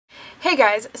Hey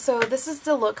guys, so this is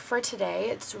the look for today.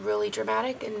 It's really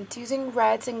dramatic and it's using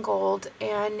reds and gold,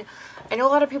 and I know a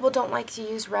lot of people don't like to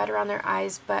use red around their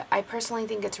eyes, but I personally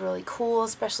think it's really cool,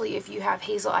 especially if you have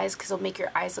hazel eyes, because it'll make your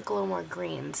eyes look a little more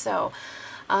green. So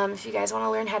if you guys want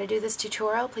to learn how to do this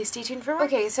tutorial, please stay tuned for more.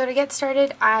 Okay, so to get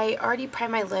started, I already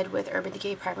primed my lid with Urban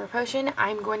Decay Primer Potion.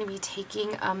 I'm going to be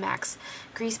taking a MAC's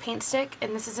Greasepaint stick,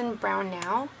 and this is in Brown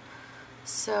Now.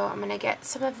 So I'm going to get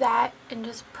some of that and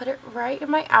just put it right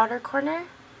in my outer corner.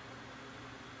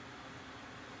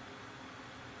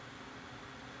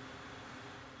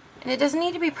 And it doesn't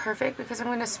need to be perfect because I'm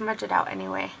going to smudge it out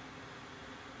anyway.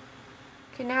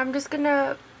 Okay, now I'm just going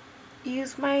to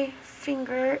use my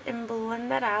finger and blend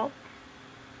that out.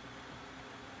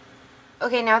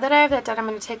 Okay, now that I have that done, I'm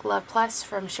going to take Love Plus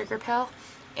from Sugarpill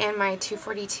and my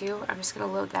 242. I'm just going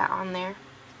to load that on there.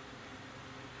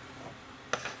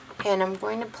 And I'm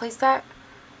going to place that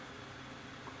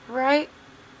right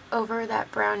over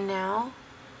that Brown Now.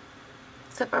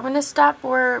 Except I'm going to stop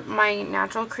where my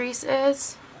natural crease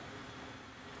is.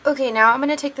 Okay, now I'm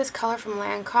going to take this color from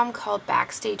Lancome called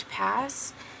Backstage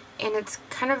Pass. And it's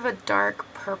kind of a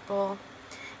dark purple.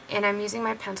 And I'm using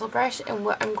my pencil brush. And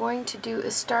what I'm going to do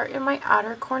is start in my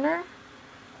outer corner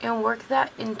and work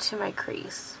that into my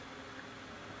crease.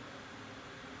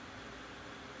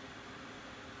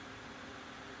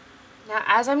 Now,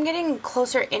 as I'm getting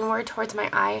closer inward towards my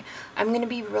eye, I'm going to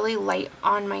be really light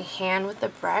on my hand with the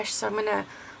brush. So I'm going to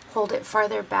hold it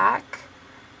farther back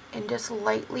and just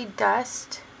lightly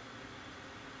dust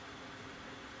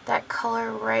that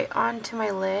color right onto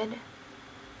my lid.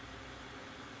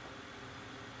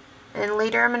 And then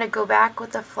later I'm going to go back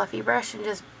with the fluffy brush and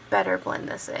just better blend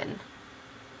this in.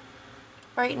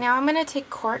 Right now I'm going to take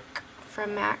Cork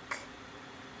from MAC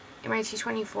in my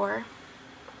 224.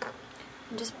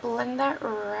 And just blend that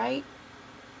right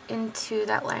into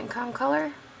that Lancome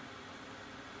color.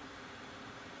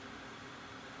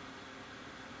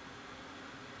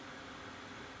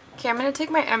 Okay, I'm going to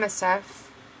take my MSF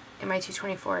in my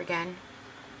 224 again.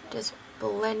 Just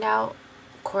blend out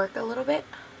Cork a little bit.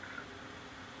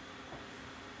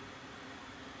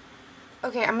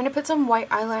 Okay, I'm going to put some white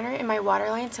eyeliner in my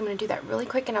waterline, so I'm going to do that really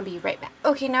quick and I'll be right back.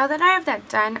 Okay, now that I have that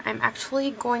done, I'm actually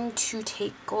going to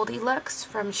take Goldilux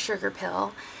from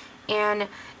Sugarpill, and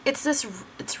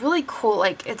it's really cool.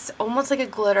 Like, it's almost like a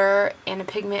glitter and a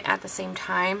pigment at the same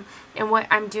time. And what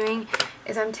I'm doing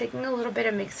is I'm taking a little bit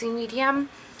of mixing medium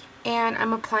and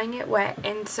I'm applying it wet,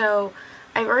 and so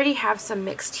I already have some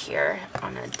mixed here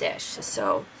on a dish.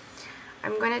 So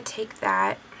I'm going to take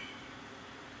that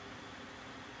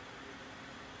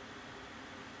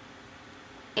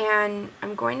and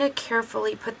I'm going to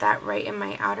carefully put that right in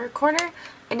my outer corner,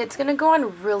 and it's going to go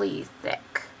on really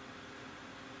thick.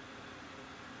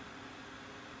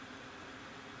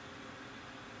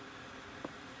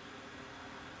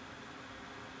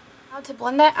 Now, to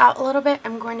blend that out a little bit,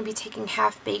 I'm going to be taking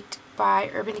Half Baked by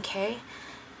Urban Decay,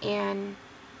 and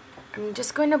I'm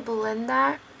just going to blend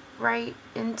that right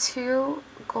into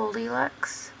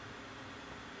Goldilux.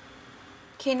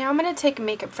 Okay, now I'm going to take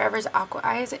Makeup Forever's Aqua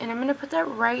Eyes, and I'm going to put that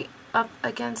right up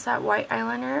against that white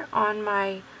eyeliner on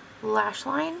my lash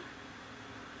line.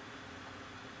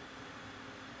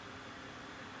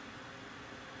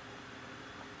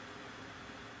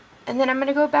 And then I'm going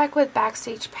to go back with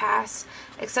Backstage Pass,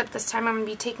 except this time I'm going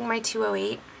to be taking my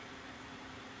 208.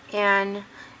 And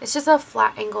it's just a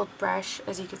flat angled brush,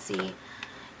 as you can see.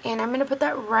 And I'm going to put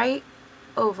that right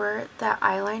over that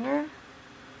eyeliner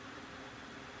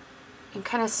and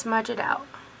kind of smudge it out.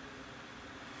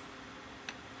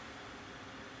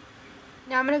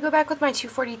 Now I'm going to go back with my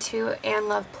 242 and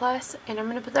Love Plus, and I'm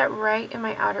going to put that right in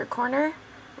my outer corner,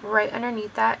 right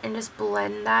underneath that, and just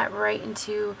blend that right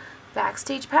into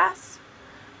Backstage Pass.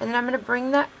 And then I'm going to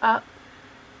bring that up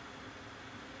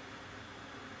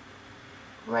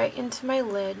right into my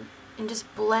lid and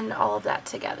just blend all of that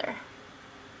together.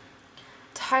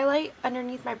 To highlight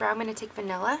underneath my brow, I'm going to take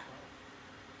Vanilla.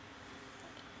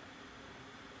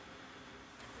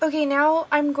 Okay, now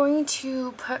I'm going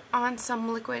to put on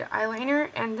some liquid eyeliner,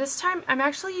 and this time I'm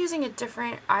actually using a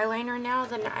different eyeliner now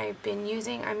than I've been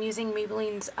using. I'm using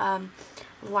Maybelline's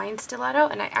Line Stiletto,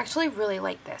 and I actually really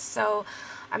like this. So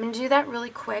I'm going to do that really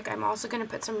quick. I'm also going to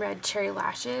put some red cherry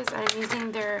lashes, and I'm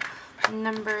using their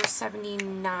number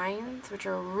 79s, which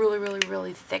are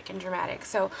really thick and dramatic.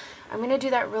 So I'm going to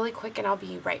do that really quick and I'll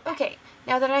be right back. Okay,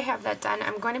 now that I have that done,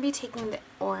 I'm going to be taking the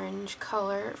orange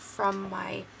color from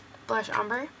my blush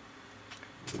Ombre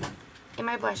in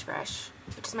my blush brush,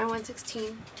 which is my 116,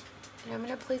 and I'm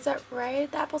going to place that right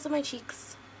at the apples of my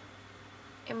cheeks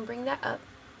and bring that up.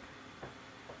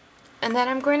 And then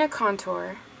I'm going to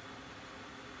contour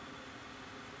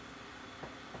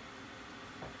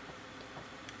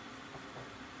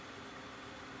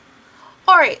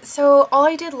Alright, so all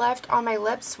I did left on my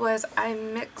lips was I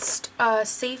mixed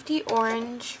Safety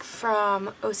Orange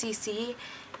from OCC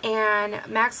and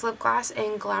Max Lip Gloss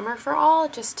in Glamour For All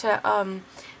just to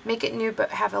make it nude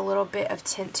but have a little bit of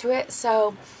tint to it.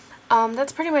 So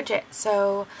that's pretty much it.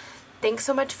 So thanks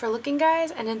so much for looking,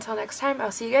 guys, and until next time,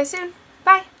 I'll see you guys soon.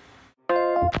 Bye!